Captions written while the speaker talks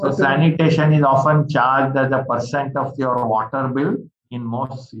So sanitation is often charged as a percent of your water bill in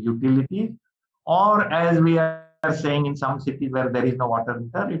most utilities, or as we are saying in some cities where there is no water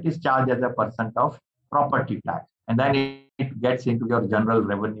meter, it is charged as a percent of property tax, and then it gets into your general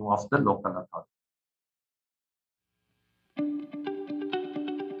revenue of the local authority.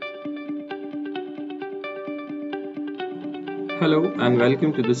 Hello and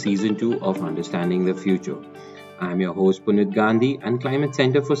welcome to the season 2 of Understanding the Future. I'm your host Punit Gandhi, and Climate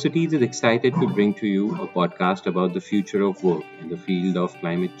Center for Cities is excited to bring to you a podcast about the future of work in the field of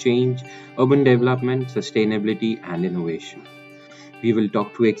climate change, urban development, sustainability, and innovation. We will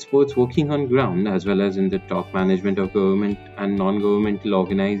talk to experts working on ground as well as in the top management of government and non-governmental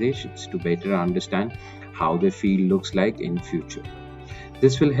organizations to better understand how the field looks like in future.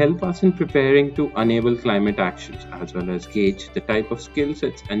 This will help us in preparing to enable climate actions as well as gauge the type of skill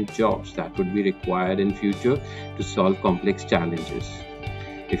sets and jobs that would be required in future to solve complex challenges.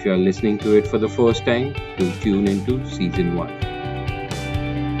 If you are listening to it for the first time, do tune into season 1.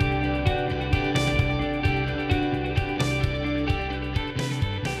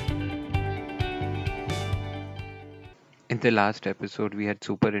 In the last episode, we had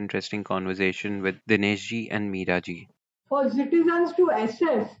super interesting conversation with Dinesh ji and Meera ji. For citizens to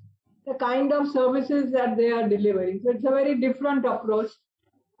assess the kind of services that they are delivering. So it's a very different approach,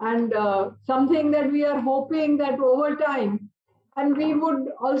 and something that we are hoping that over time, and we would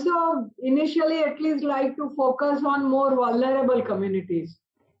also initially at least like to focus on more vulnerable communities,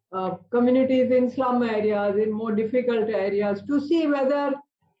 communities in slum areas, in more difficult areas, to see whether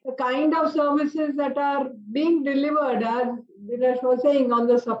the kind of services that are being delivered, as Dinesh was saying, on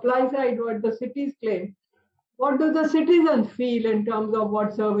the supply side, what the cities claim, what do the citizens feel in terms of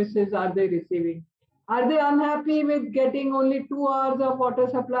what services are they receiving? Are they unhappy with getting only 2 hours of water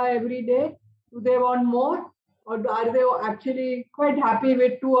supply every day? Do they want more? Or are they actually quite happy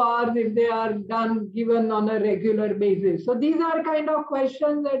with 2 hours if they are given on a regular basis? So these are kind of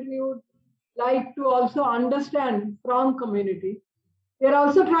questions that we would like to also understand from community. We're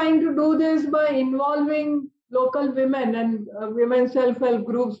also trying to do this by involving local women and women self-help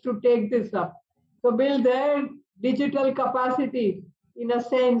groups to take this up. So build their digital capacity in a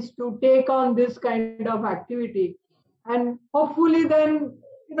sense to take on this kind of activity. And hopefully then,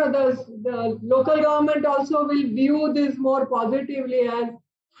 the local government also will view this more positively as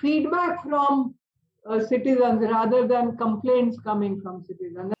feedback from citizens rather than complaints coming from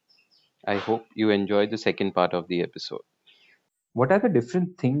citizens. I hope you enjoyed the second part of the episode. What are the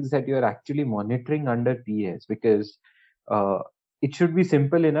different things that you're actually monitoring under PS? Because uh, it should be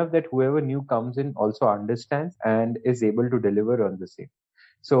simple enough that whoever new comes in also understands and is able to deliver on the same.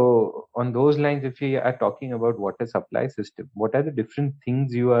 So, on those lines, if you are talking about water supply system, what are the different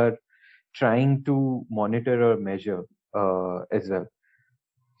things you are trying to monitor or measure as well?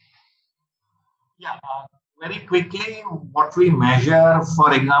 Yeah, very quickly, what we measure,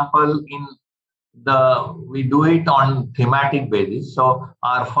 for example, we do it on thematic basis. So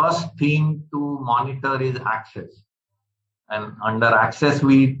our first theme to monitor is access. And under access,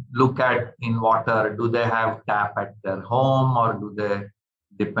 we look at in water, do they have tap at their home or do they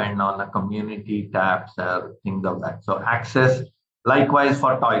depend on a community taps or things of that. So access, likewise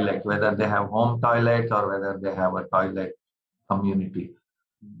for toilet, whether they have home toilets or whether they have a toilet community.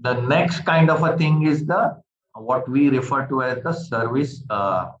 The next kind of a thing is the what we refer to as the service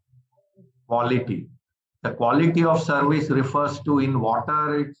quality. The quality of service refers to in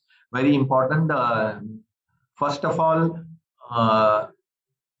water, it's very important. First of all,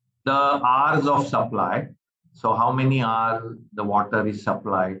 the hours of supply. So how many hours the water is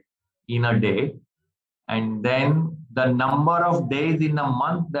supplied in a day, and then the number of days in a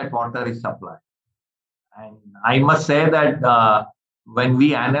month that water is supplied. And I must say that when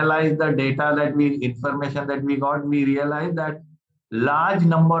we analyze the data information that we got, we realized that large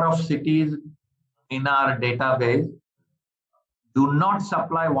number of cities in our database do not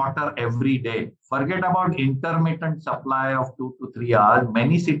supply water every day. Forget about intermittent supply of 2 to 3 hours.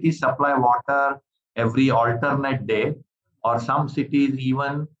 Many cities supply water every alternate day, or some cities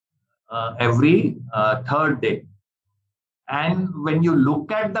even every third day. And when you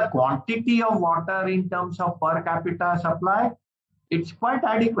look at the quantity of water in terms of per capita supply, it's quite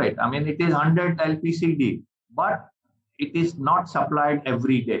adequate. I mean, it is 100 LPCD, but it is not supplied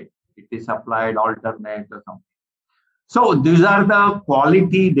every day. It is supplied alternate or something. So these are the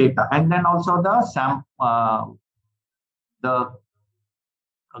quality data, and then also the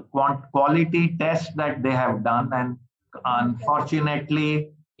quality test that they have done. And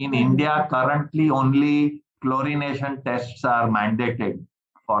unfortunately, in India, currently only chlorination tests are mandated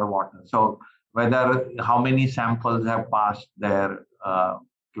for water. So whether how many samples have passed their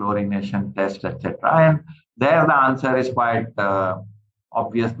chlorination test, etc. And there the answer is quite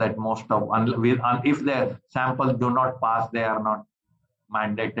obvious that most of, if their samples do not pass, they are not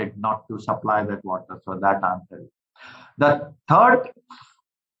mandated not to supply that water. So that answer. The third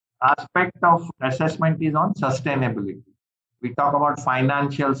aspect of assessment is on sustainability. We talk about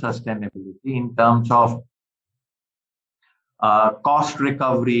financial sustainability in terms of cost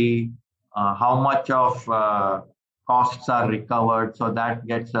recovery, how much of costs are recovered. So that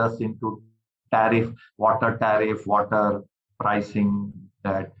gets us into tariff, water pricing,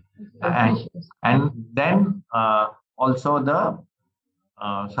 that, and then also the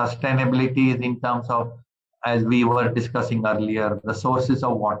sustainability is in terms of, as we were discussing earlier, the sources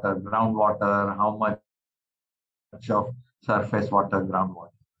of water, groundwater, how much of surface water, groundwater.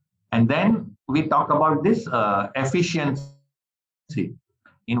 And then we talk about this efficiency.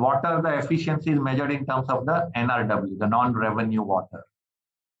 In water, the efficiency is measured in terms of the NRW, the non-revenue water,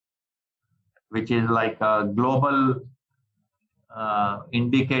 which is like a global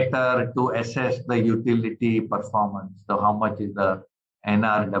indicator to assess the utility performance. So how much is the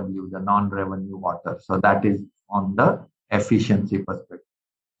NRW, the non-revenue water? So that is on the efficiency perspective.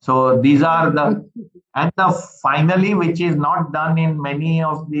 So these are the, and the finally, which is not done in many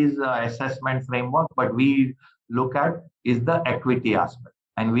of these assessment framework, but we look at is the equity aspect.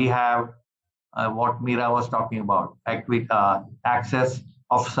 And we have what Meera was talking about, access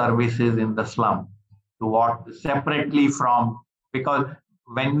of services in the slum to what separately from, because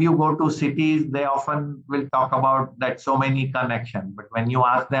when you go to cities, they often will talk about that so many connections. But when you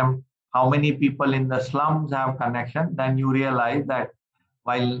ask them how many people in the slums have connection, then you realize that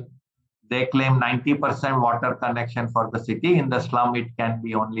while they claim 90% water connection for the city, in the slum it can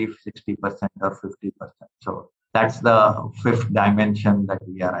be only 60% or 50%. So that's the fifth dimension that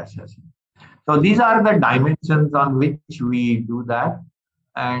we are assessing. So these are the dimensions on which we do that.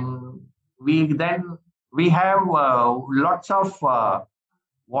 And we have lots of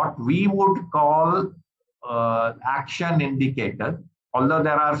what we would call action indicators, although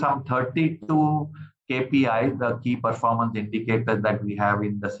there are some 32 KPIs, the key performance indicators that we have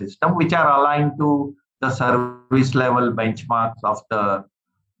in the system, which are aligned to the service level benchmarks of the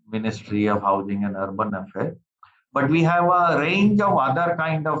Ministry of Housing and Urban Affairs. But we have a range of other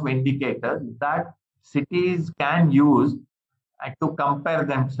kind of indicators that cities can use to compare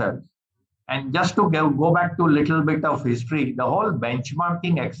themselves. And just to go back to a little bit of history, the whole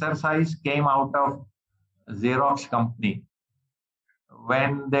benchmarking exercise came out of Xerox company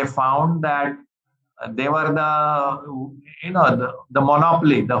when they found that they were the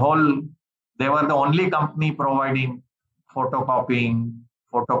monopoly, they were the only company providing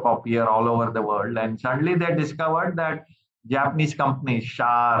photocopier all over the world. And suddenly they discovered that Japanese companies,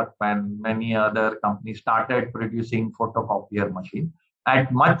 Sharp and many other companies, started producing photocopier machines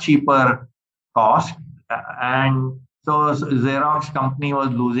at much cheaper cost. And so Xerox company was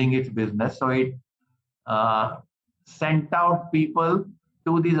losing its business. So it sent out people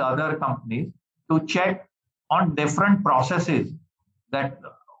to these other companies to check on different processes, that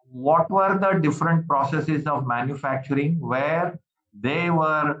what were the different processes of manufacturing where they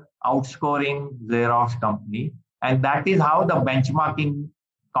were outscoring Xerox company. And that is how the benchmarking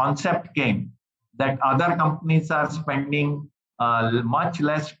concept came, that other companies are spending much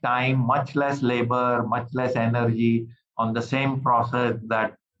less time, much less labor, much less energy on the same process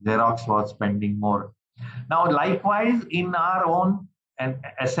that Xerox was spending more. Now, likewise, in our own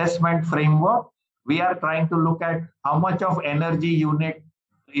assessment framework, we are trying to look at how much of energy unit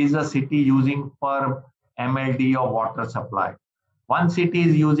is a city using per MLD of water supply. One city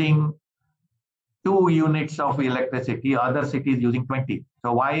is using 2 units of electricity, other city is using 20.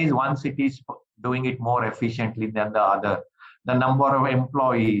 So why is one city doing it more efficiently than the other? The number of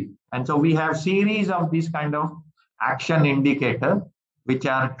employees. And so we have series of these kind of action indicators, which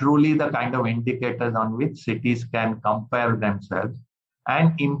are truly the kind of indicators on which cities can compare themselves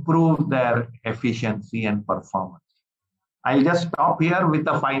and improve their efficiency and performance. I'll just stop here with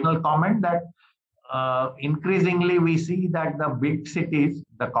a final comment that increasingly we see that the big cities,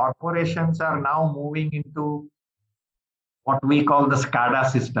 the corporations are now moving into what we call the SCADA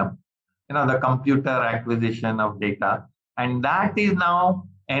system, the computer acquisition of data. And that is now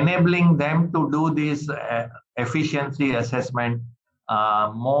enabling them to do this efficiency assessment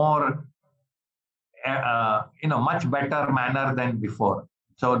more, much better manner than before.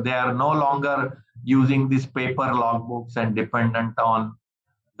 So they are no longer using these paper logbooks and dependent on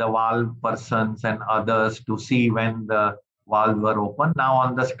the valve persons and others to see when the valves were open. Now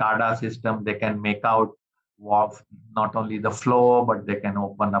on the SCADA system, they can make out not only the flow, but they can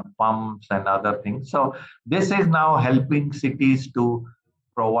open up pumps and other things. So this is now helping cities to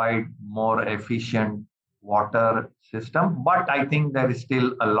provide more efficient water system, but I think there is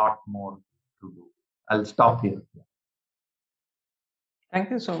still a lot more to do. I'll stop here. Thank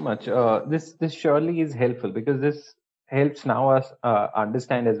you so much. This surely is helpful because this helps now us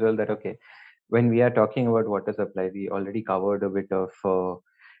understand as well that okay, when we are talking about water supply, we already covered a bit of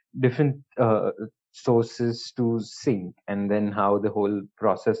different sources to sync, and then how the whole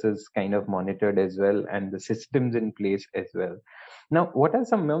process is kind of monitored as well, and the systems in place as well. Now, what are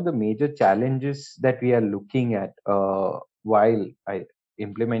some of the major challenges that we are looking at while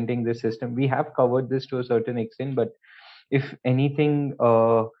implementing this system? We have covered this to a certain extent, but if anything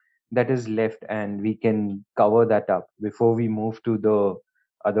that is left and we can cover that up before we move to the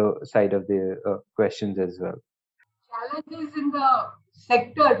other side of the questions as well. Challenges in the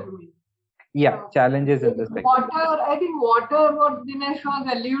sector, to me. Yeah, challenges in the sector. Water, I think water, what Dinesh was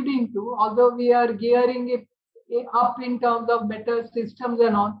alluding to, although we are gearing it up in terms of better systems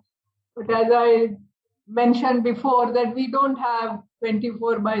and all, but as I mentioned before, that we don't have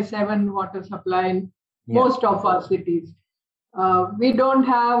 24/7 water supply in most of our cities. We don't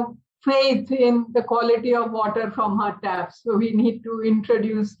have faith in the quality of water from our taps, so we need to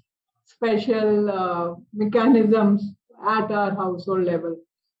introduce special mechanisms at our household level.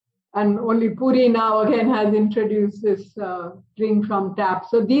 And only Puri now again has introduced this drink from tap.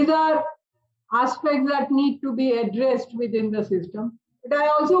 So these are aspects that need to be addressed within the system. But I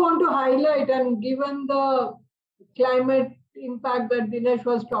also want to highlight, and given the climate impact that Dinesh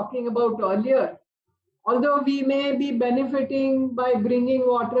was talking about earlier, although we may be benefiting by bringing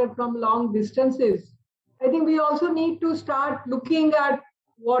water from long distances, I think we also need to start looking at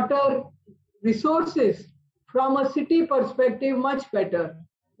water resources from a city perspective much better.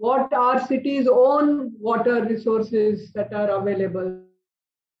 What are cities' own water resources that are available?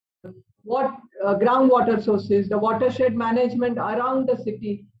 What groundwater sources, the watershed management around the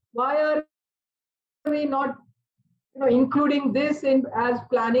city? Why are we not including this in as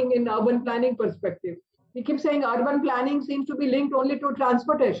planning in urban planning perspective? We keep saying urban planning seems to be linked only to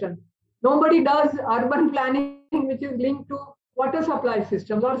transportation. Nobody does urban planning which is linked to water supply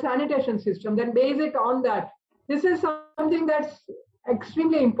systems or sanitation systems and base it on that. This is something that's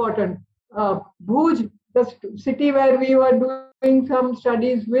extremely important. Bhuj, the city where we were doing some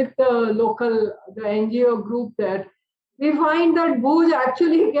studies with the NGO group there, we find that Bhuj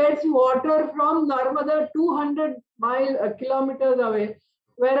actually gets water from Narmada 200 kilometers away,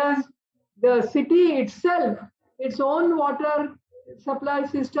 whereas the city itself, its own water supply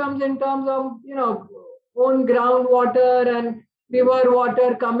systems in terms of own groundwater and river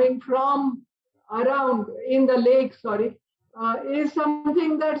water coming from around in the lake, is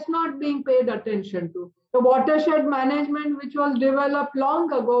something that's not being paid attention to. The watershed management, which was developed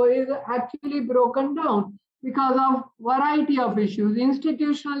long ago, is actually broken down because of variety of issues,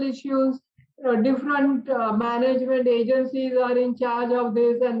 institutional issues. Different management agencies are in charge of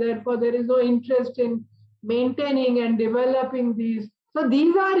this, and therefore there is no interest in maintaining and developing these. So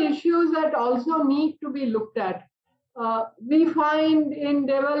these are issues that also need to be looked at. We find in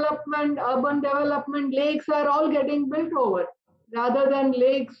development, urban development, lakes are all getting built over rather than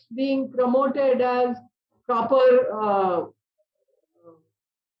lakes being promoted as proper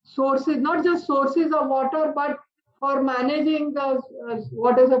sources, not just sources of water, but for managing the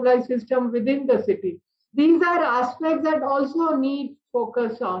water supply system within the city. These are aspects that also need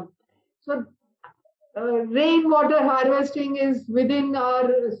focus on. So rainwater harvesting is within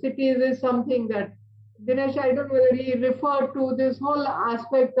our cities is something that Dinesh, I don't know whether he referred to this whole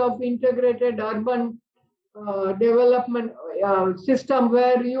aspect of integrated urban development system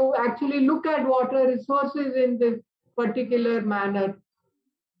where you actually look at water resources in this particular manner.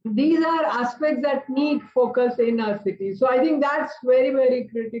 These are aspects that need focus in our city. So I think that's very, very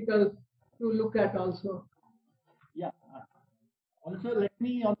critical to look at also. Yeah. Also, let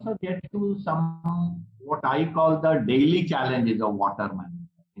me also get to some what I call the daily challenges of water management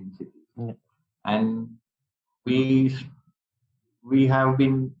in cities. Yeah. And we have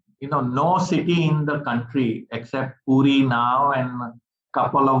been, no city in the country except Puri now and a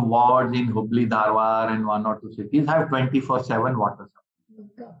couple of wards in Hubli, Dharwad and one or two cities have 24/7 water supply.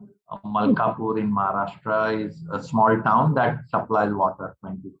 Malkapur in Maharashtra is a small town that supplies water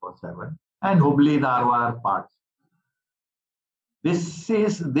 24/7, and Hubli, Dharwad parts.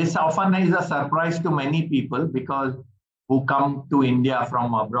 This often is a surprise to many people because who come to India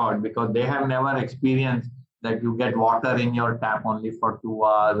from abroad, because they have never experienced that you get water in your tap only for 2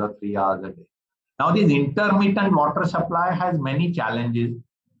 hours or 3 hours a day. Now, this intermittent water supply has many challenges.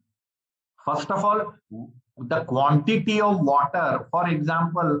 First of all, the quantity of water, for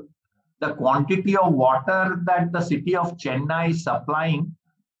example, the quantity of water that the city of Chennai is supplying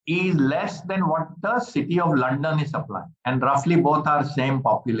is less than what the city of London is supplying. And roughly both are same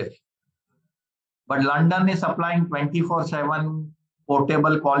population. But London is supplying 24/7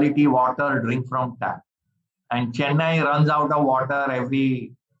 potable quality water, drink from tap. And Chennai runs out of water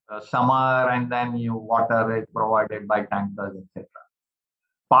every summer, and then water is provided by tankers, etc.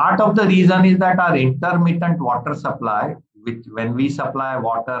 Part of the reason is that our intermittent water supply, which when we supply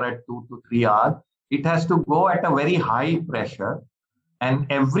water at 2 to 3 hours, it has to go at a very high pressure, and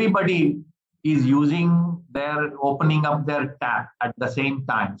everybody is opening up their tap at the same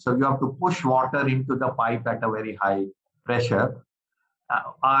time. So you have to push water into the pipe at a very high pressure.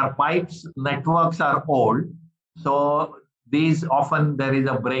 Our pipes networks are old, so these often there is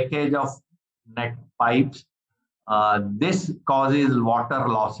a breakage of net pipes. This causes water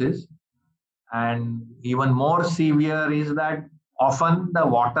losses, and even more severe is that often the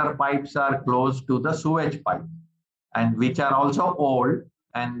water pipes are close to the sewage pipe, and which are also old,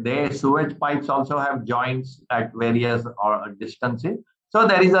 and their sewage pipes also have joints at various distances. So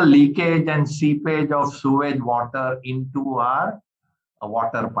there is a leakage and seepage of sewage water into our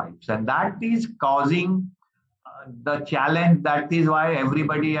water pipes, and that is causing the challenge. That is why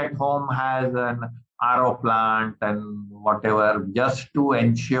everybody at home has an RO plant and whatever, just to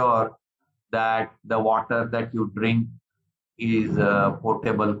ensure that the water that you drink is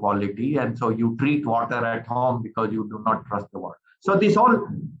potable quality. And so you treat water at home because you do not trust the water. So this whole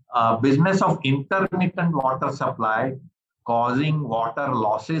business of intermittent water supply causing water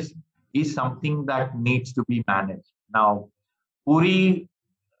losses is something that needs to be managed. Now, Puri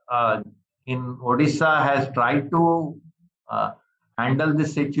in Odisha has tried to handle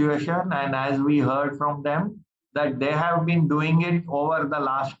this situation, and as we heard from them, that they have been doing it over the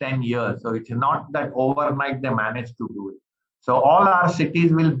last 10 years. So it's not that overnight they managed to do it. So all our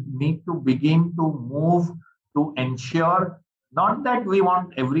cities will need to begin to move to ensure, not that we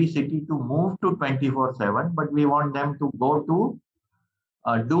want every city to move to 24/7, but we want them to go to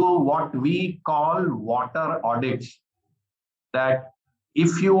do what we call water audits. That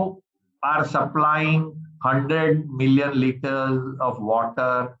if you are supplying 100 million liters of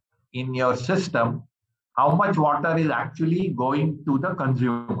water in your system, how much water is actually going to the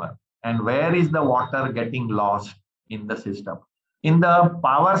consumer, and where is the water getting lost in the system. In the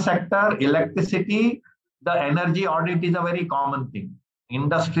power sector, electricity, the energy audit is a very common thing.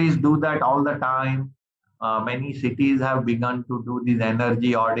 Industries do that all the time. Many cities have begun to do these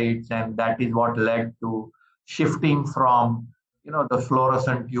energy audits, and that is what led to shifting from the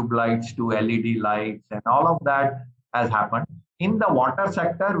fluorescent tube lights to LED lights, and all of that has happened. In the water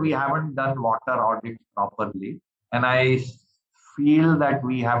sector, we haven't done water audits properly, and I feel that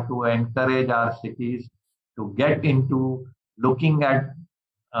we have to encourage our cities to get into looking at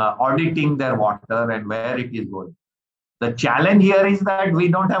auditing their water and where it is going. The challenge here is that we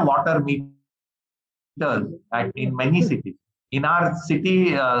don't have water meters in many cities. In our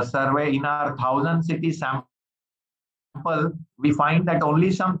city survey, in our 1,000 city sample, we find that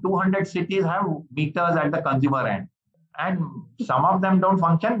only some 200 cities have meters at the consumer end. And some of them don't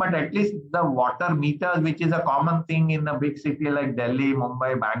function, but at least the water meters, which is a common thing in a big city like Delhi,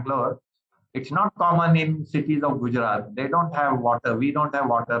 Mumbai, Bangalore, it's not common in cities of Gujarat. They don't have water. We don't have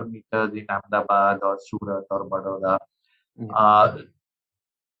water meters in Ahmedabad or Surat or Baroda.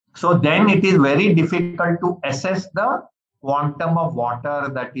 So then it is very difficult to assess the quantum of water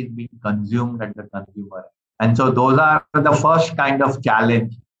that is being consumed at the consumer. And so those are the first kind of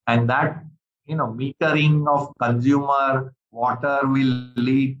challenge. And that, metering of consumer water will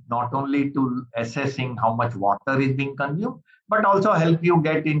lead not only to assessing how much water is being consumed, but also help you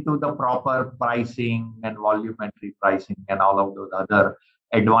get into the proper pricing and volumetry pricing and all of those other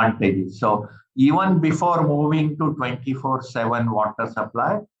advantages. So even before moving to 24/7 water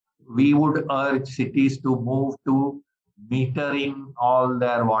supply, we would urge cities to move to metering all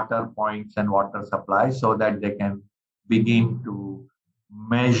their water points and water supply so that they can begin to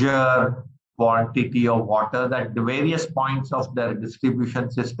measure quantity of water at the various points of their distribution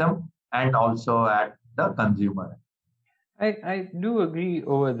system and also at the consumer. I do agree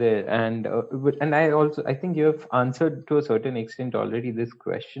over there, and I think you have answered to a certain extent already this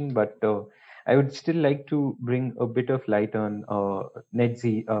question, but I would still like to bring a bit of light on net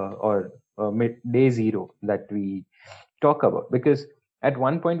zero or day zero that we talk about, because at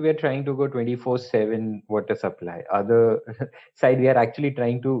one point we are trying to go 24/7 water supply. Other side, we are actually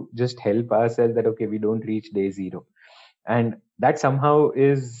trying to just help ourselves that, okay, we don't reach day zero. And that somehow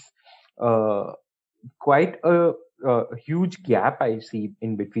is quite a huge gap I see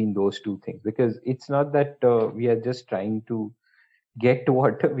in between those two things, because it's not that we are just trying to get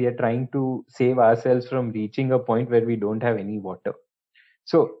water, we are trying to save ourselves from reaching a point where we don't have any water.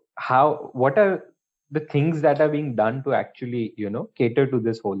 So what are the things that are being done to actually, cater to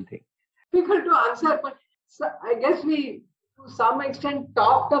this whole thing? Difficult to answer, but I guess we, to some extent,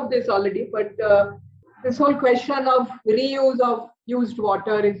 talked of this already. But this whole question of reuse of used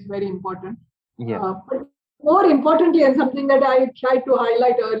water is very important. Yeah. But more importantly, and something that I tried to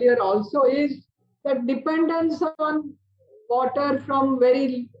highlight earlier also, is that dependence on water from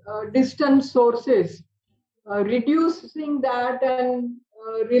very distant sources, reducing that and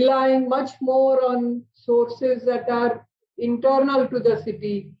relying much more on sources that are internal to the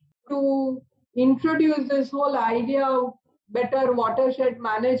city, to introduce this whole idea of better watershed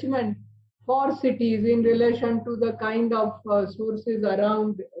management for cities in relation to the kind of sources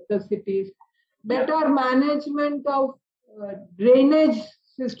around the cities, better management of drainage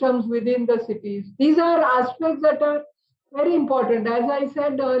systems within the cities. These are aspects that are very important. As I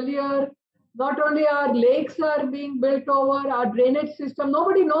said earlier, not only our lakes are being built over, our drainage system,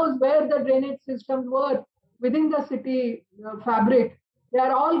 nobody knows where the drainage systems were within the city fabric. They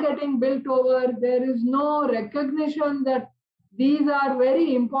are all getting built over. There is no recognition that these are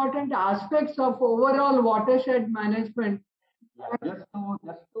very important aspects of overall watershed management. Just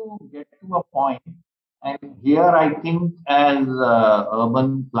to get to a point, and here I think as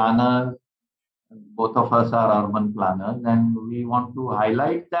urban planners, both of us are urban planners, and we want to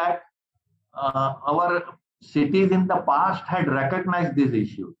highlight that our cities in the past had recognized this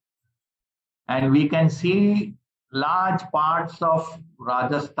issue. And we can see large parts of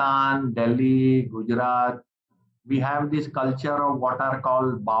Rajasthan, Delhi, Gujarat. We have this culture of what are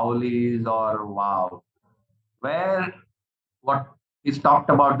called baulis or wow, where what is talked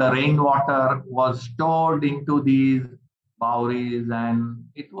about the rainwater was stored into these bauris and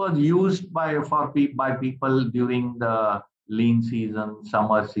it was used by people during the lean season,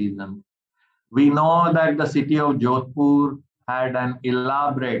 summer season. We know that the city of Jodhpur had an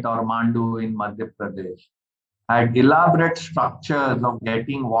elaborate, or Mandu in Madhya Pradesh, had elaborate structures of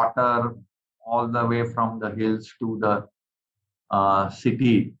getting water all the way from the hills to the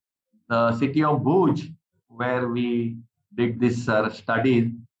city. The city of Bhuj, where we did this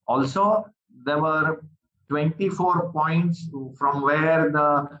study, also there were 24 points from where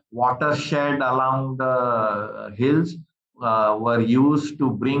the watershed along the hills were used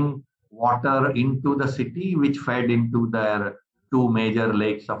to bring water into the city, which fed into their two major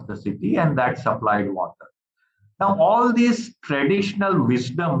lakes of the city, and that supplied water. Now, all this traditional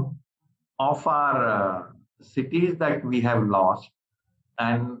wisdom of our cities that we have lost,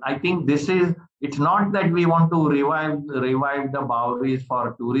 and I think it's not that we want to revive the Boweries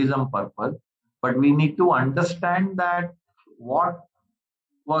for tourism purpose, but we need to understand that what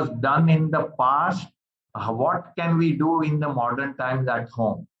was done in the past, what can we do in the modern times at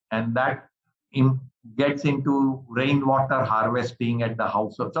home, and that gets into rainwater harvesting at the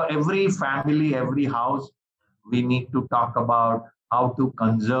household. So every family, every house, we need to talk about how to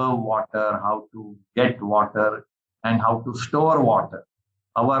conserve water, how to get water, and how to store water.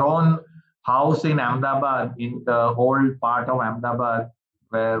 Our own house in Ahmedabad, in the old part of Ahmedabad,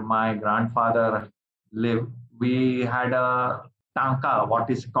 where my grandfather lived, we had a tanka, what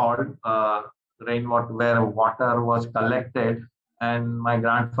is called rainwater, where water was collected. And my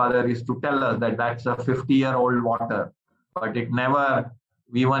grandfather used to tell us that that's a 50-year-old water, but it never,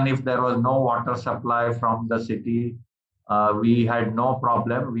 even if there was no water supply from the city, we had no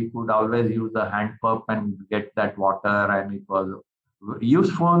problem. We could always use the hand pump and get that water, and it was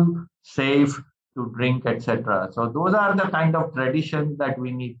useful, safe to drink, etc. So those are the kind of traditions that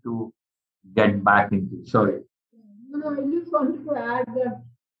we need to get back into. Sorry. No, I just wanted to add that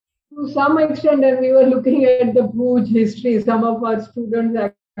to some extent, and we were looking at the Bhuj history, some of our students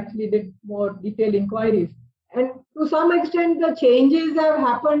actually did more detailed inquiries. And to some extent, the changes have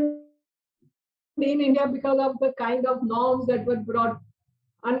happened in India because of the kind of norms that were brought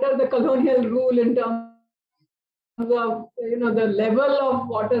under the colonial rule in terms of the level of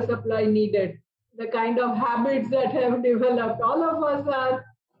water supply needed, the kind of habits that have developed. All of us are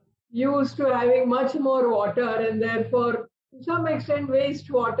used to having much more water, and therefore to some extent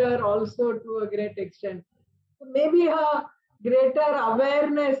wastewater also to a great extent. So maybe a greater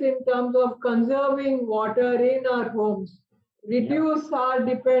awareness in terms of conserving water in our homes, reduce our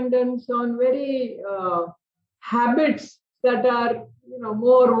dependence on very habits that are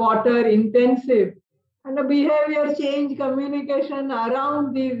more water intensive, and a behavior change communication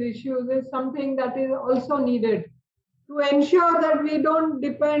around these issues is something that is also needed to ensure that we don't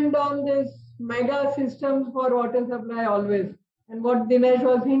depend on this mega systems for water supply always. And what Dinesh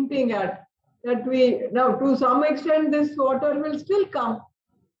was hinting at, that we now to some extent this water will still come,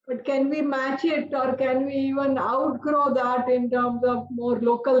 But can we match it, or can we even outgrow that in terms of more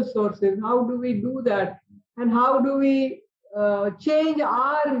local sources? How do we do that? And how do we change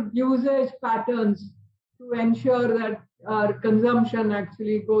our usage patterns to ensure that our consumption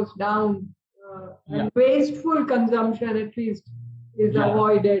actually goes down, Yeah. and wasteful consumption at least is Yeah.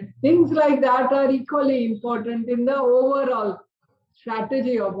 avoided? Things like that are equally important in the overall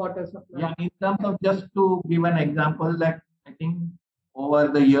strategy of water supply. Yeah, in terms of, just to give an example, that I think over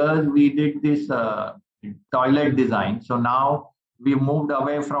the years we did this toilet design. So now we moved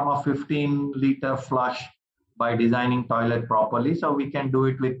away from a 15-liter flush by designing toilet properly. So we can do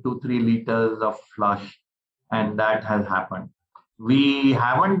it with 2-3 liters of flush, and that has happened. We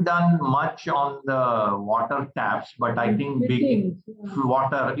haven't done much on the water taps, but I think big Fittings,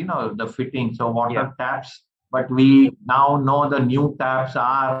 water, the fitting. So water taps, but we now know the new taps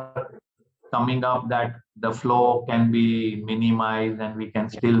are coming up that the flow can be minimized and we can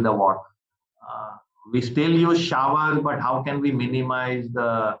still the water. We still use showers, but how can we minimize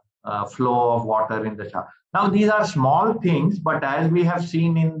the flow of water in the shower? Now these are small things, but as we have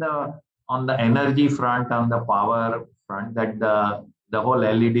seen on the energy front, on the power front, that the whole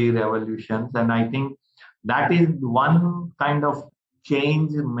LED revolutions, and I think that is one kind of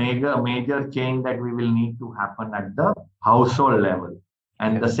change, major change that we will need to happen at the household level.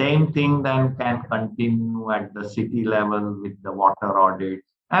 And the same thing then can continue at the city level with the water audit,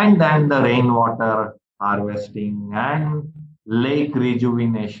 and then the rainwater harvesting and lake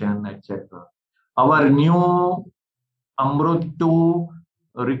rejuvenation, etc. Our new Amrut 2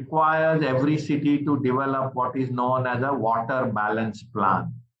 requires every city to develop what is known as a water balance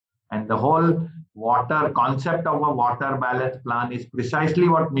plan. And the whole water concept of a water balance plan is precisely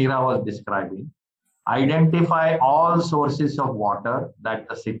what Meera was describing. Identify all sources of water that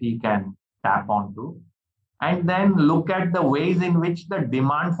the city can tap onto, and then look at the ways in which the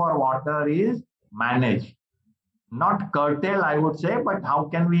demand for water is managed. Not curtail, I would say, but how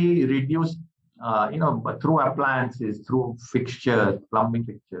can we reduce, through appliances, through fixtures, plumbing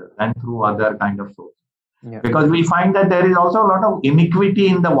fixtures, and through other kind of sources. Yeah. Because we find that there is also a lot of inequity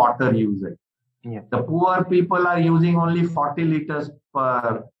in the water usage. Yeah. The poor people are using only 40 liters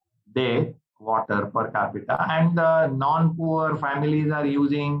per day water per capita, and the non-poor families are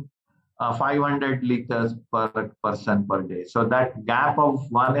using 500 liters per person per day. So that gap of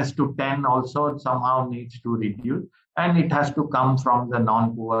 1:10 also somehow needs to reduce, and it has to come from the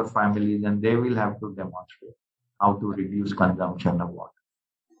non-poor families, and they will have to demonstrate how to reduce consumption of water.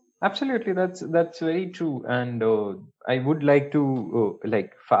 Absolutely, that's very true, and I would like to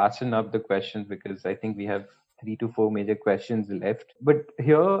fasten up the questions, because I think we have 3 to 4 major questions left. But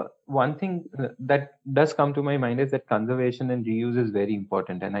here, one thing that does come to my mind is that conservation and reuse is very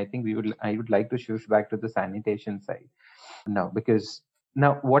important, and I think I would like to shift back to the sanitation side now, because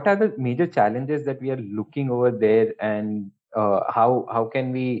now what are the major challenges that we are looking over there, and how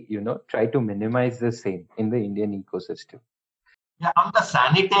can we try to minimize the same in the Indian ecosystem? Yeah, on the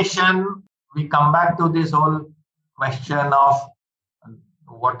sanitation, we come back to this whole question of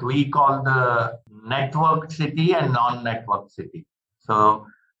what we call the networked city and non-networked city. So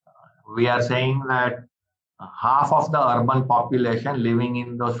we are saying that half of the urban population living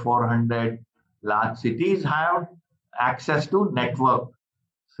in those 400 large cities have access to network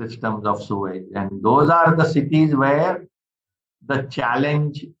systems of sewage. And those are the cities where the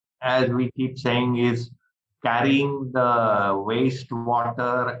challenge, as we keep saying, is carrying the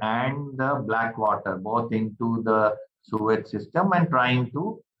wastewater and the black water both into the sewage system and trying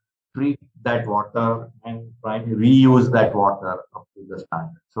to treat that water and trying to reuse that water up to the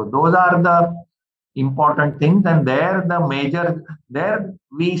standard. So those are the important things. And there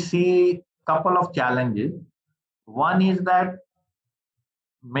we see a couple of challenges. One is that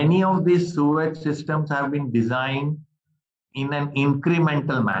many of these sewage systems have been designed in an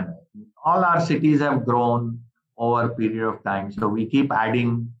incremental manner. All our cities have grown over a period of time. So we keep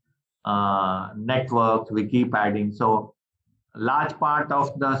adding networks, we keep adding. So a large part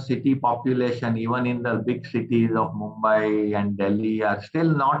of the city population, even in the big cities of Mumbai and Delhi, are still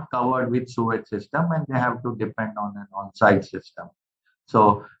not covered with sewage system, and they have to depend on an on-site system.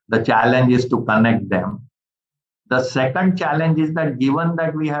 So the challenge is to connect them. The second challenge is that given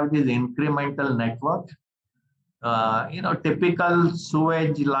that we have these incremental networks, typical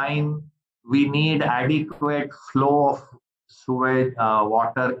sewage line, we need adequate flow of sewage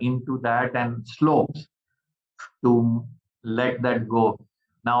water into that and slopes to let that go.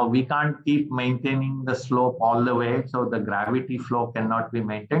 Now we can't keep maintaining the slope all the way, so the gravity flow cannot be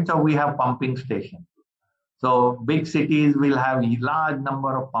maintained. So we have pumping stations. So big cities will have a large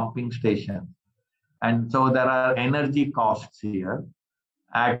number of pumping stations. And so there are energy costs here.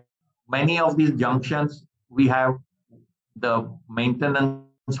 At many of these junctions, we have the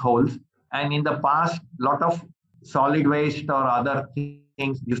maintenance holes. And in the past, lot of solid waste or other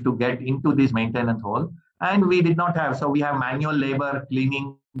things used to get into this maintenance hole, and we did not have. So we have manual labor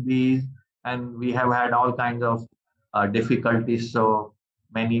cleaning these, and we have had all kinds of difficulties. So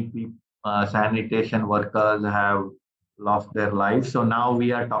many people, sanitation workers have lost their lives. So now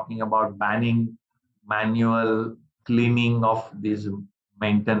we are talking about banning manual cleaning of these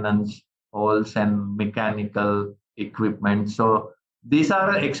maintenance holes and mechanical equipment. So these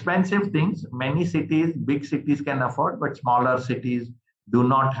are expensive things. Many cities, big cities can afford, but smaller cities do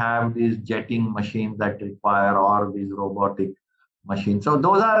not have these jetting machines that require or these robotic machines. So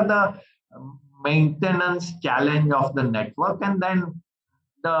those are the maintenance challenge of the network. And then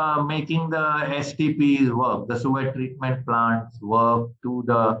the making the STPs work, the sewer treatment plants work to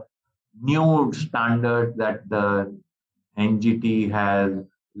the new standard that the NGT has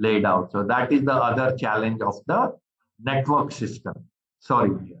laid out. So that is the other challenge of the network system.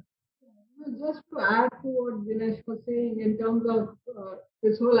 Sorry. Just to add to what Dinesh was saying in terms of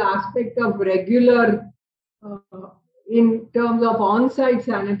this whole aspect of regular, uh, in terms of on-site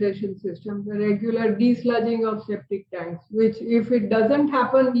sanitation system, the regular desludging of septic tanks, which if it doesn't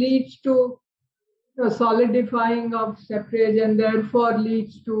happen leads to solidifying of seepage and therefore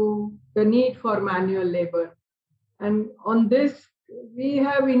leads to the need for manual labor. And on this, we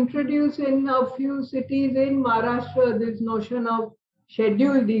have introduced in a few cities in Maharashtra this notion of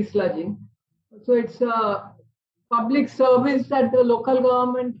scheduled desludging. So it's a public service that the local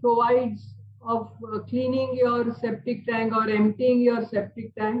government provides of cleaning your septic tank or emptying your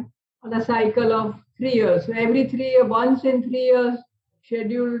septic tank on a cycle of 3 years. So every 3 years, once in 3 years,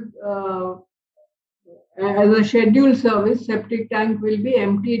 scheduled as a scheduled service, septic tank will be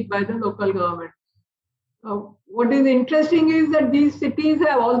emptied by the local government. What is interesting is that these cities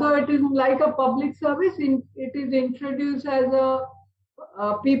have, although it is like a public service, it is introduced as a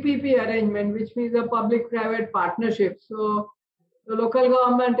PPP arrangement, which means a public-private partnership. So the local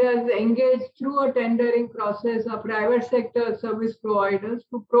government has engaged through a tendering process of private sector service providers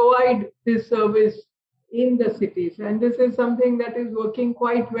to provide this service in the cities. And this is something that is working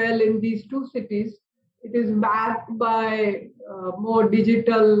quite well in these two cities. It is backed by more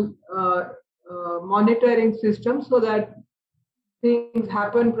digital monitoring systems so that things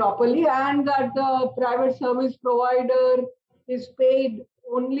happen properly and that the private service provider is paid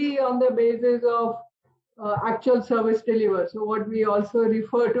only on the basis of actual service delivered. So what we also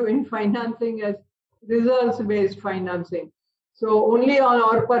refer to in financing as results-based financing. So only on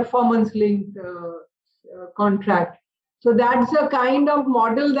our performance-linked contract. So that's the kind of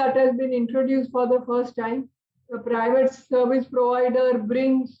model that has been introduced for the first time. The private service provider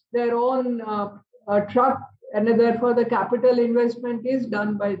brings their own truck, and therefore the capital investment is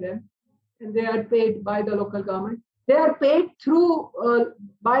done by them, and they are paid by the local government. They are paid through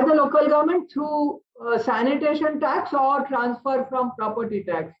by the local government through sanitation tax or transfer from property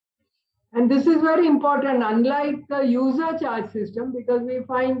tax. And this is very important, unlike the user charge system, because we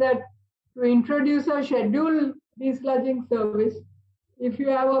find that to introduce a scheduled desludging service, if you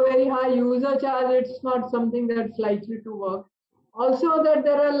have a very high user charge, it's not something that's likely to work. Also, that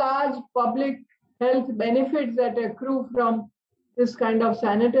there are large public health benefits that accrue from this kind of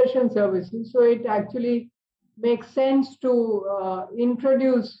sanitation services. So it actually makes sense to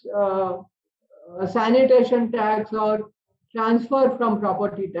introduce a sanitation tax or transfer from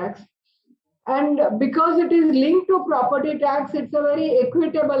property tax. And because it is linked to property tax, it's a very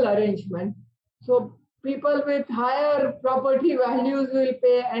equitable arrangement. So people with higher property values will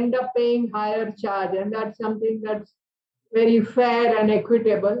end up paying higher charge, and that's something that's very fair and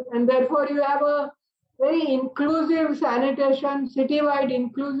equitable. And therefore, you have a very inclusive sanitation, citywide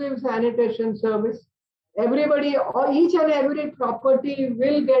inclusive sanitation service. Everybody, each and every property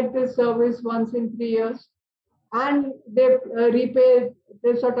will get this service once in 3 years, and they repay,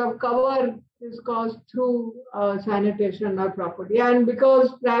 they sort of cover this cost through sanitation or property. And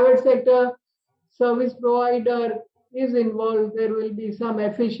because private sector service provider is involved, there will be some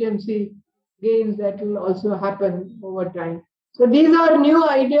efficiency gains that will also happen over time. So these are new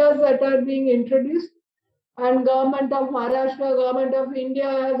ideas that are being introduced, and Government of Maharashtra, Government of India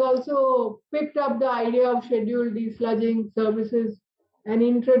has also picked up the idea of scheduled desludging services and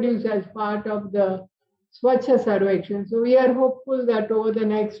introduced as part of the Swachh Sarvekshan. So we are hopeful that over the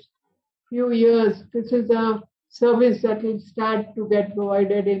next few years, this is a service that will start to get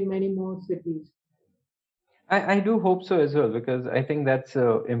provided in many more cities. I do hope so as well, because I think that's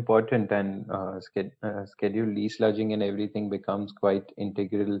important, and scheduled desludging and everything becomes quite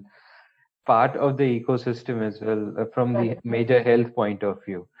integral part of the ecosystem as well from the Correct. major health point of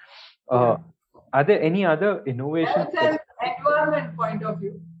view. Yeah. Are there any other innovations? Health and environment point of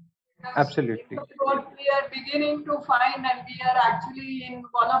view. Because Absolutely. what we are beginning to find, and we are actually in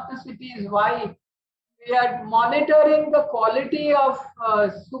one of the cities, why we are monitoring the quality of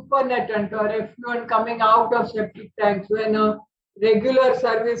supernatant or effluent coming out of septic tanks when a regular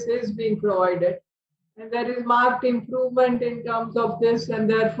service is being provided. And there is marked improvement in terms of this, and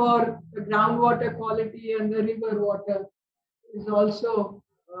therefore the groundwater quality and the river water is also,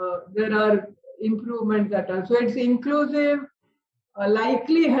 there are improvements that are. So it's inclusive,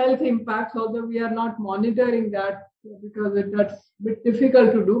 likely health impacts, although we are not monitoring that because that's a bit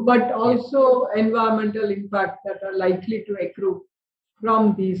difficult to do, but also environmental impacts that are likely to accrue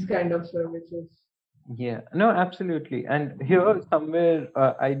from these kind of services. Yeah, no, absolutely. And here somewhere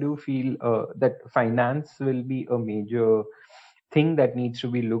I do feel that finance will be a major thing that needs to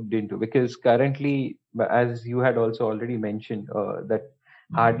be looked into, because currently, as you had also already mentioned, that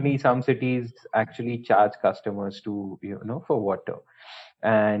hardly some cities actually charge customers to, for water.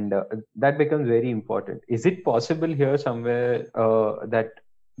 And that becomes very important. Is it possible here somewhere that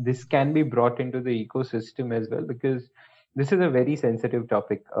this can be brought into the ecosystem as well? Because this is a very sensitive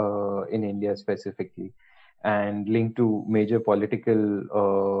topic in India specifically, and linked to major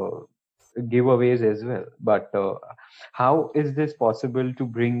political giveaways as well. But how is this possible to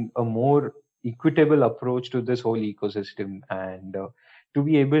bring a more equitable approach to this whole ecosystem, and to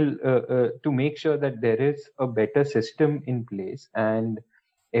be able to make sure that there is a better system in place and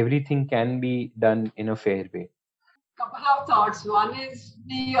everything can be done in a fair way? Couple of thoughts. One is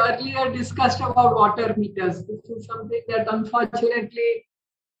we earlier discussed about water meters. This is something that unfortunately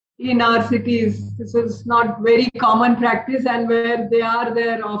in our cities, this is not very common practice, and where they are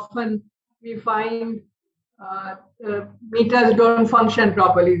there often we find meters don't function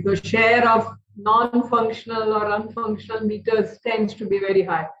properly. The share of non-functional or unfunctional meters tends to be very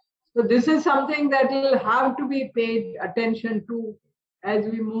high. So this is something that will have to be paid attention to as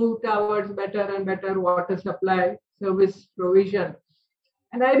we move towards better and better water supply service provision.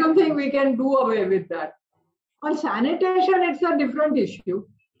 And I don't think we can do away with that. On sanitation, it's a different issue.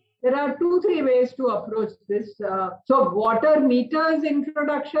 There are 2-3 ways to approach this. So water meters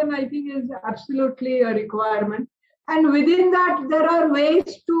introduction, I think, is absolutely a requirement. And within that, there are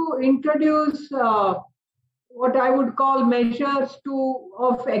ways to introduce what I would call measures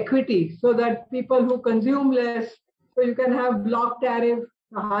of equity, so that people who consume less, so you can have block tariff,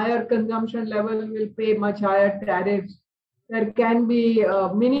 a higher consumption level will pay much higher tariffs. There can be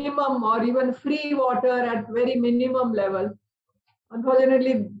minimum or even free water at very minimum level.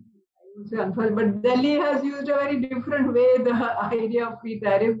 Unfortunately, but Delhi has used a very different way the idea of free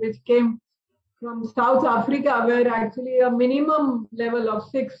tariff, which came from South Africa, where actually a minimum level of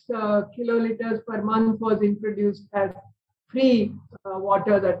 6 kiloliters per month was introduced as free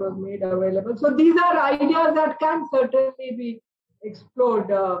water that was made available. So these are ideas that can certainly be explored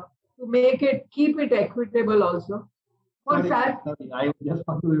to keep it equitable also. Sorry, I just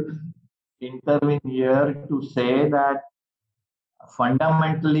want to intervene here to say that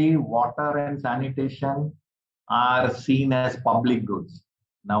fundamentally water and sanitation are seen as public goods.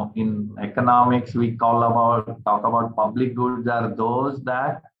 Now in economics, we talk about public goods are those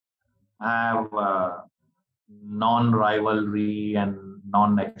that have non-rivalry and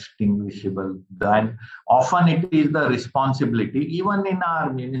non-extinguishable. And often it is the responsibility, even in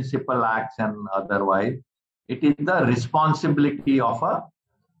our municipal acts and otherwise, it is the responsibility of a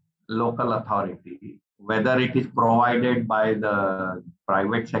local authority, whether it is provided by the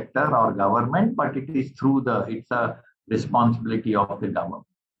private sector or government, but it is it's a responsibility of the government.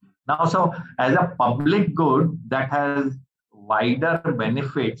 Now, so as a public good that has wider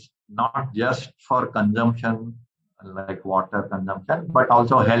benefits, not just for consumption, like water consumption, but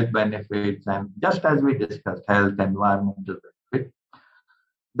also health benefits, and just as we discussed, health, environmental benefits.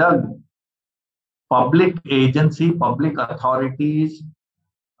 The public agency, public authorities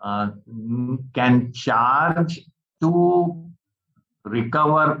can charge to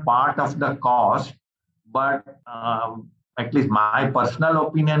recover part of the cost, but at least my personal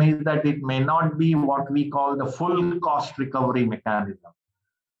opinion is that it may not be what we call the full cost recovery mechanism.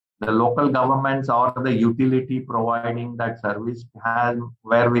 The local governments or the utility providing that service has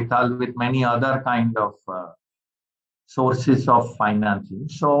wherewithal with many other kind of sources of financing.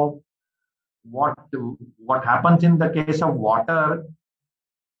 So what happens in the case of water,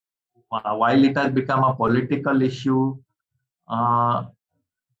 while it has become a political issue,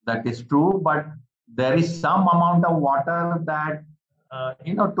 that is true, but there is some amount of water that,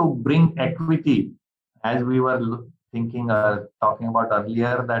 to bring equity, as we were talking about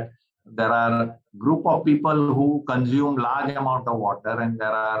earlier, that there are group of people who consume large amount of water, and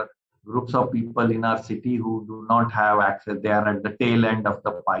there are groups of people in our city who do not have access. They are at the tail end of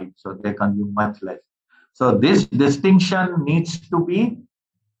the pipe, so they consume much less. So this distinction needs to be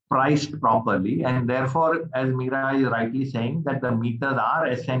priced properly, and therefore, as Meera is rightly saying, that the meters are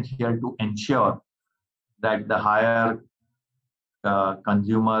essential to ensure that the higher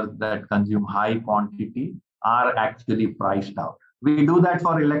consumers that consume high quantity are actually priced out. We do that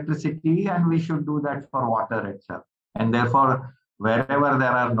for electricity, and we should do that for water itself. And therefore, wherever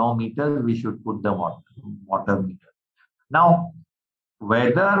there are no meters, we should put the water meter. Now,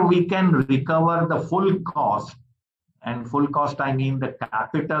 whether we can recover the full cost, and full cost, I mean the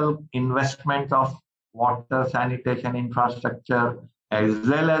capital investment of water sanitation infrastructure, as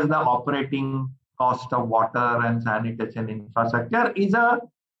well as the operating cost of water and sanitation infrastructure, is a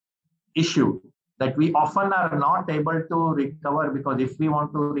issue that we often are not able to recover, because if we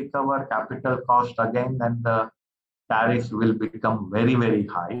want to recover capital cost again, then the tariffs will become very, very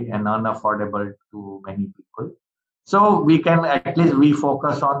high and unaffordable to many people. So we can, at least we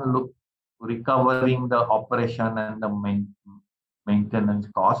focus on recovering the operation and the maintenance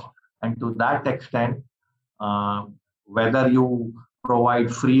cost. And to that extent, whether you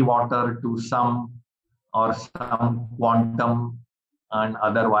provide free water to some or some quantum and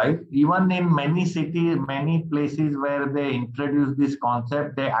otherwise, even in many cities, many places where they introduce this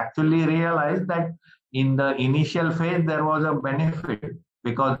concept, they actually realize that in the initial phase, there was a benefit,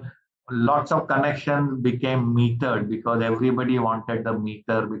 because lots of connections became metered, because everybody wanted the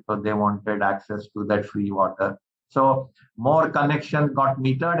meter, because they wanted access to that free water. So more connections got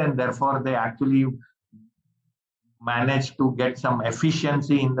metered, and therefore they actually managed to get some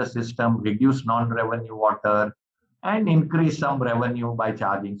efficiency in the system, reduce non-revenue water, and increase some revenue by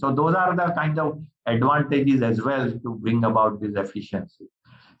charging. So those are the kind of advantages as well to bring about this efficiency.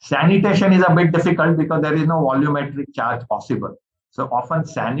 Sanitation is a bit difficult because there is no volumetric charge possible. So often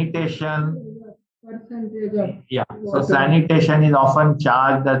sanitation, so sanitation is often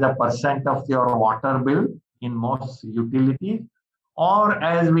charged as a percent of your water bill in most utilities, or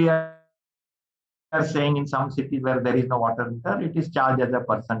as we are saying in some cities where there is no water meter, it is charged as a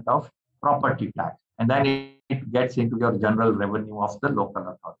percent of property tax, and then it gets into your general revenue of the local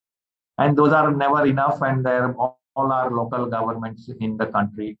authority. And those are never enough, and all our local governments in the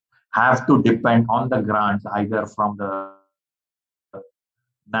country have to depend on the grants, either from the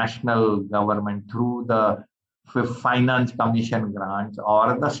national government through the finance commission grants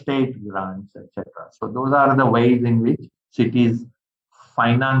or the state grants, etc. So those are the ways in which cities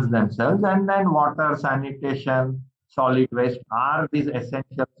finance themselves. And then water, sanitation, solid waste are these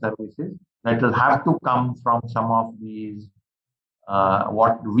essential services that will have to come from some of these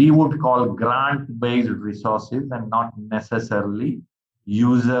what we would call grant-based resources, and not necessarily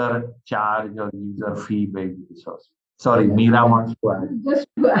user charge or user fee-based resources. Sorry, Meera wants to add. Just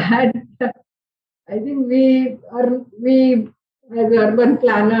to add, I think we as urban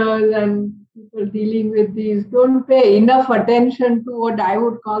planners and people dealing with these don't pay enough attention to what I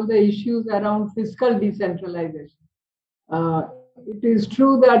would call the issues around fiscal decentralization. It is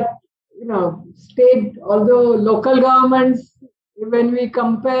true that state, although local governments, when we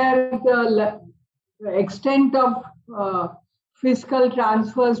compare the extent of fiscal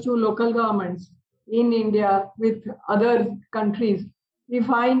transfers to local governments in India with other countries, we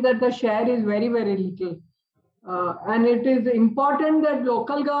find that the share is very, very little. And it is important that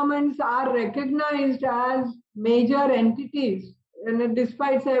local governments are recognized as major entities. And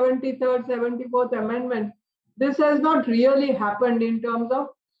despite 73rd, 74th Amendment, this has not really happened in terms of,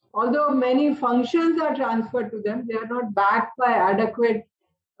 although many functions are transferred to them, they are not backed by adequate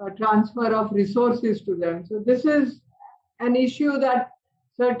transfer of resources to them. So this is an issue that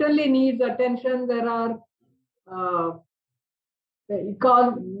certainly needs attention. There are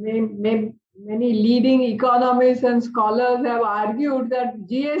many leading economists and scholars have argued that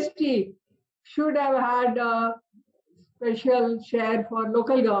GST should have had a special share for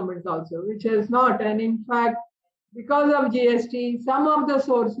local governments also, which has not. And in fact, because of GST, some of the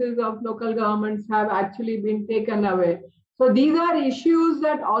sources of local governments have actually been taken away. So these are issues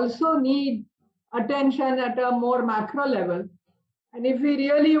that also need attention at a more macro level. And if we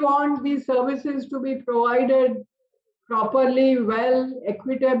really want these services to be provided properly, well,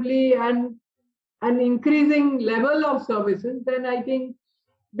 equitably, and an increasing level of services, then I think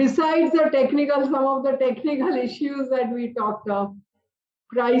besides some of the technical issues that we talked of,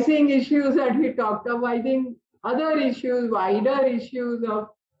 pricing issues that we talked of, I think other issues, wider issues of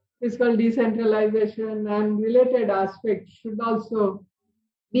fiscal decentralization and related aspects should also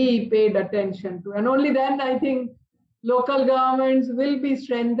be paid attention to. And only then I think local governments will be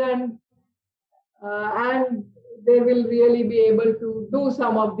strengthened and they will really be able to do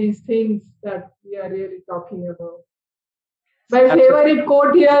some of these things that we are really talking about. My favorite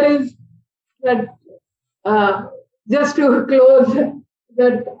quote here is that, just to close,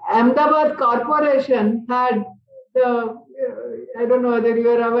 that Ahmedabad Corporation had I don't know whether you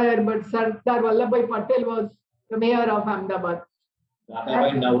are aware, but Sardar Vallabhbhai Patel was the mayor of Ahmedabad.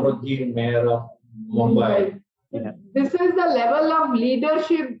 Dadabhai Naoroji, mayor of Mumbai. Yeah. This is the level of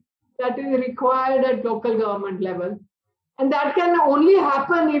leadership that is required at local government level. And that can only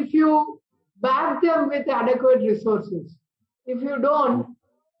happen if you back them with adequate resources. If you don't,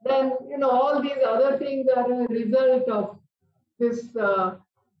 then all these other things are a result of this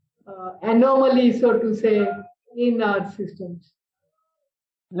anomaly, so to say, in our systems.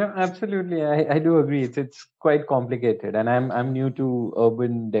 No, absolutely. I do agree. It's quite complicated, and I'm new to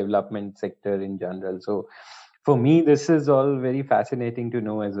urban development sector in general. So for me, this is all very fascinating to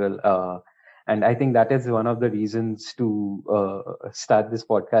know as well. And I think that is one of the reasons to start this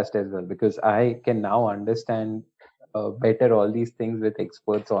podcast as well, because I can now understand better all these things with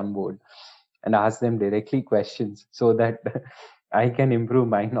experts on board and ask them directly questions so that I can improve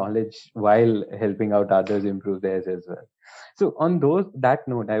my knowledge while helping out others improve theirs as well. So on that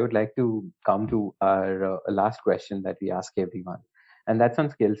note, I would like to come to our last question that we ask everyone, and that's on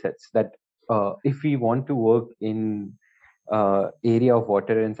skill sets. That if we want to work in area of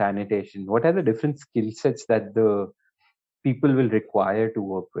water and sanitation, what are the different skill sets that the people will require to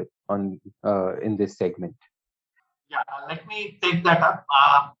work with on in this segment? Yeah, let me take that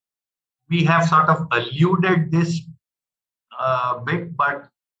up. We have sort of alluded this bit, but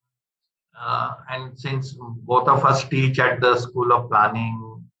and since both of us teach at the School of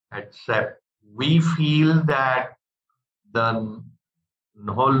Planning at CEP, we feel that the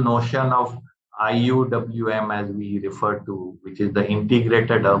whole notion of IUWM, as we refer to, which is the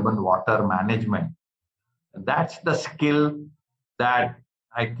Integrated Urban Water Management, that's the skill that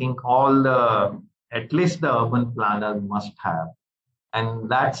I think at least the urban planners must have. And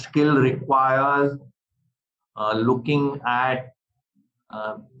that skill requires looking at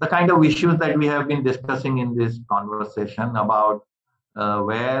the kind of issues that we have been discussing in this conversation about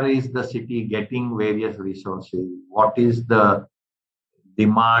where is the city getting various resources, what is the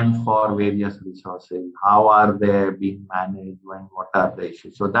demand for various resources, how are they being managed, and what are the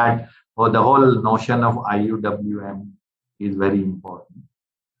issues. So that the whole notion of IUWM is very important.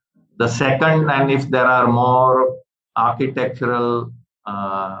 The second, and if there are more architectural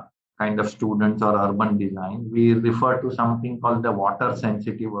kind of students or urban design, we refer to something called the water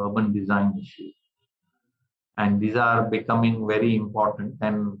sensitive urban design issues. And these are becoming very important.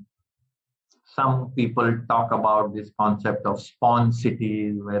 And some people talk about this concept of sponge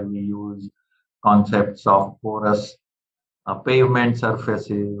cities, where we use concepts of porous pavement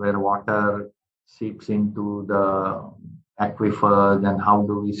surfaces where water seeps into the aquifers, and how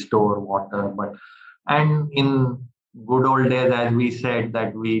do we store water. And in good old days, as we said,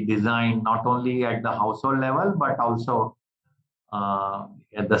 that we design not only at the household level, but also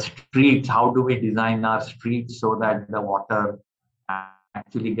at the streets. How do we design our streets so that the water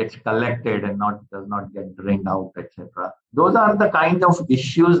actually gets collected and does not get drained out, etc. Those are the kind of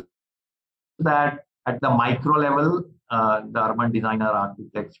issues that at the micro level, the urban designer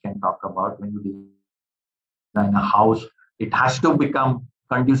architects can talk about. When you design a house, it has to become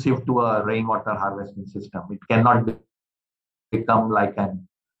conducive to a rainwater harvesting system. It cannot become like an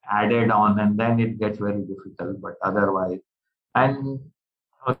added on, and then it gets very difficult. But otherwise, and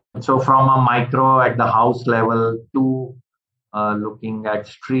so from a micro at the house level to looking at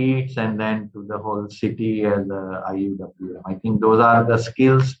streets, and then to the whole city as a IUWM. I think those are the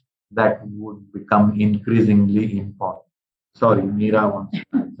skills that would become increasingly important. Sorry, Meera wants to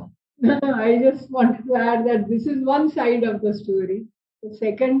add something. No, I just wanted to add that this is one side of the story. The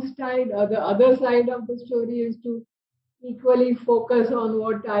second side, or the other side of the story, is to equally focus on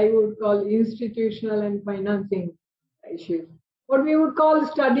what I would call institutional and financing issues. What we would call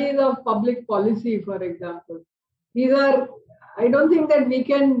studies of public policy, for example. These are, I don't think that we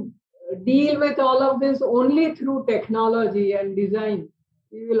can deal with all of this only through technology and design.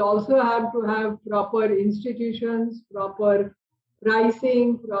 We will also have to have proper institutions, proper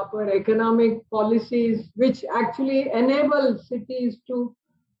pricing, proper economic policies, which actually enable cities to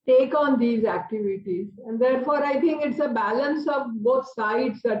take on these activities. And therefore, I think it's a balance of both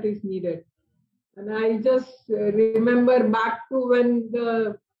sides that is needed. And I just remember back to when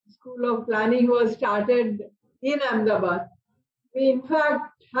the School of Planning was started in Ahmedabad. We in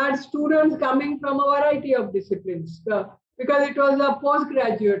fact had students coming from a variety of disciplines because it was a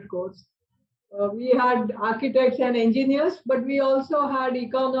postgraduate course. we had architects and engineers, but we also had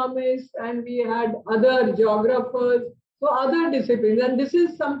economists and we had other geographers, so other disciplines. And this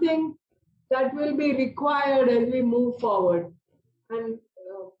is something that will be required as we move forward. And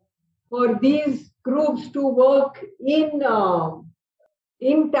for these groups to work in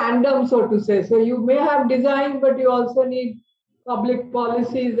tandem, so to say. So you may have design, but you also need public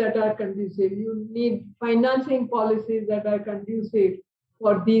policies that are conducive. You need financing policies that are conducive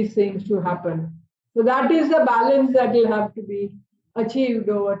for these things to happen. So that is the balance that will have to be achieved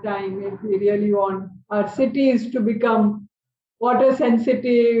over time if we really want our cities to become water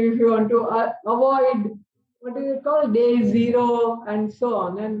sensitive, if you want to avoid what is it called, day zero, and so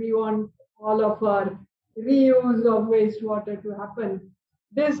on. And we want all of our reuse of wastewater to happen.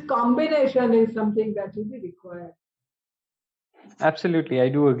 This combination is something that will be required. Absolutely, I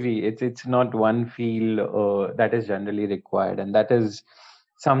do agree. It's not one field that is generally required, and that is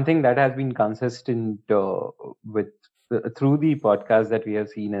something that has been consistent with through the podcast that we have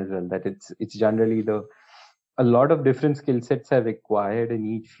seen as well. That it's generally a lot of different skill sets are required in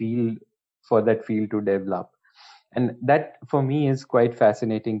each field for that field to develop, and that for me is quite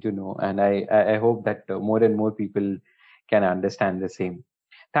fascinating to know. And I hope that more and more people can understand the same.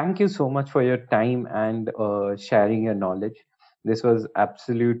 Thank you so much for your time and sharing your knowledge. This was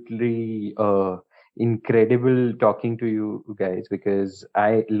absolutely incredible talking to you guys, because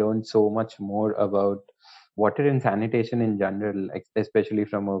I learned so much more about water and sanitation in general, especially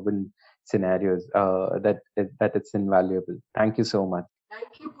from urban scenarios. That it's invaluable. Thank you so much.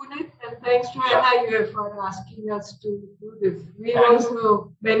 Thank you, Puneet, and thanks to NIUF for asking us to do this. We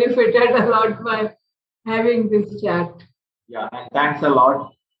also benefited a lot by having this chat. Yeah, and thanks a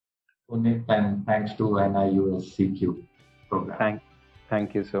lot, Punit, and thanks to NIUSCQ program.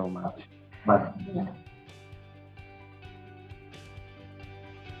 Thank you so much. Bye. Yeah.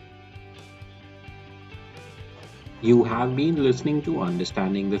 You have been listening to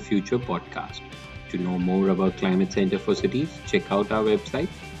Understanding the Future podcast. To know more about Climate Center for Cities, check out our website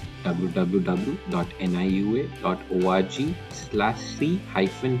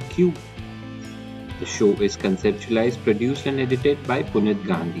www.niua.org/c-q. The show is conceptualized, produced and edited by Punit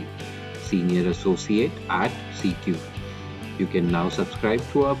Gandhi, Senior Associate at CQ. You can now subscribe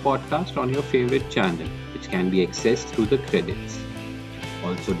to our podcast on your favorite channel, which can be accessed through the credits.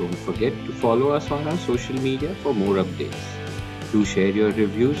 Also, don't forget to follow us on our social media for more updates. Do share your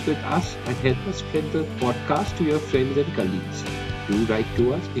reviews with us and help us spread the podcast to your friends and colleagues. Do write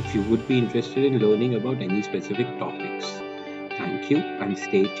to us if you would be interested in learning about any specific topics. Thank you and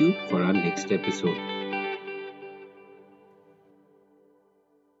stay tuned for our next episode.